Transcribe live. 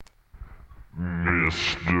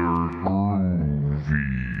Mr. Groovy.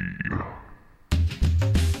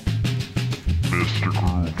 Mr.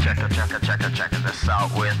 Groovy. Check this out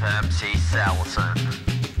with MC Salison.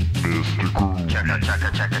 Mr. Groovy. Check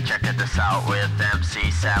this out with MC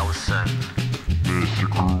Salison. Mr.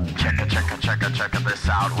 Groovy. Check this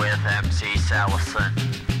out with MC Salison.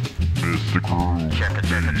 Mr. Groovy. Check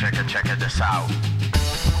this out.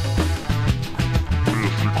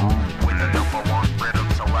 Mr. Groovy. With the number one rhythm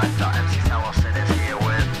selector, MC Salison is here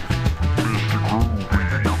with. Mr. Groovy. With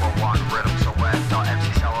the number one rhythm selector,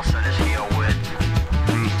 MC Salison is here with.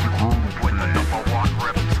 Mr. Groovy. With the number one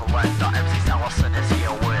rhythm selector, MC Salison is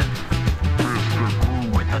here with. Mr.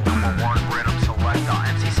 Groovy. With the number one rhythm selector,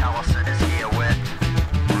 MC Salison is here with.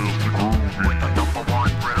 Mr. Groovy. With the number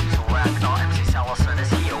one rhythm selector, MC Salison is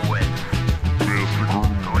here with. Mr.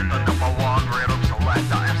 Groovy. With the number one rhythm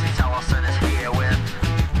selector, MC Salison is here with.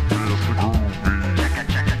 Mr. Groovy.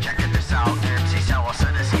 Check this out, MC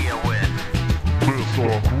Salison is here with. Mr.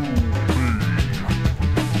 Groovy.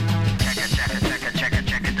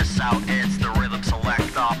 Check this out, it's the rhythm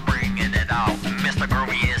selector bringing it out. Mr.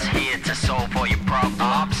 Groovy is here to solve all your problems.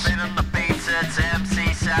 I'm spinning the beats, it's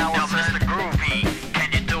MC Salison. Now Mr. Groovy,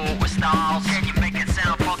 can you do it with styles? Can you make it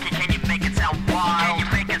sound funky? Can you make it sound wild? Can you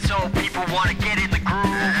make it so people want to get in the groove?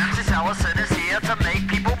 MC Salison is here to make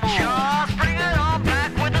people move. Just bring it on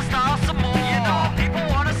back with the style some more. You know people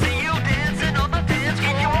want to see you dancing on the dance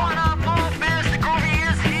floor. If you want to move, Mr. Groovy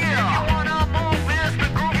is here. If you want to move, Mr.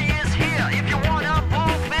 Groovy is here. If you want to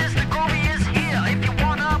move, Mr. Groovy is here. If you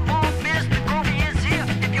want to move, Mr. Groovy is here.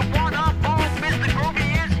 If you want to move, Mr. Groovy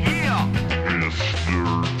is here. Mr.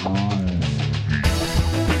 Groovy.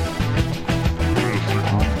 Mr. Groovy. Mr.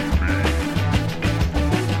 Groovy.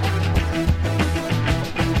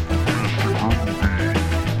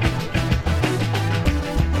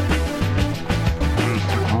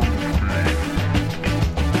 Mr. Groovy.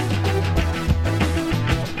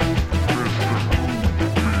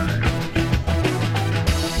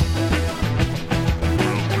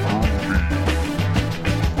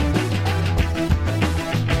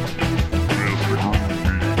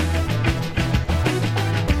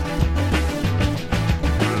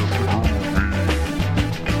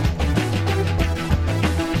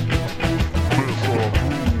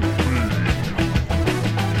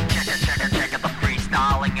 Check the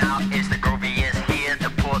freestyling out. Is the Groovy is here to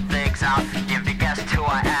put things out. If you guessed who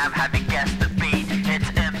I am, have you guessed the beat? It's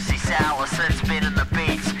MC Salison spinning the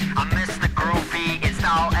beats. I'm Mr. Groovy, it's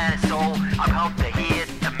style and it's soul. I'm home to here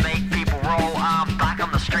to make people roll. I'm back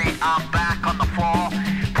on the street, I'm back on the floor.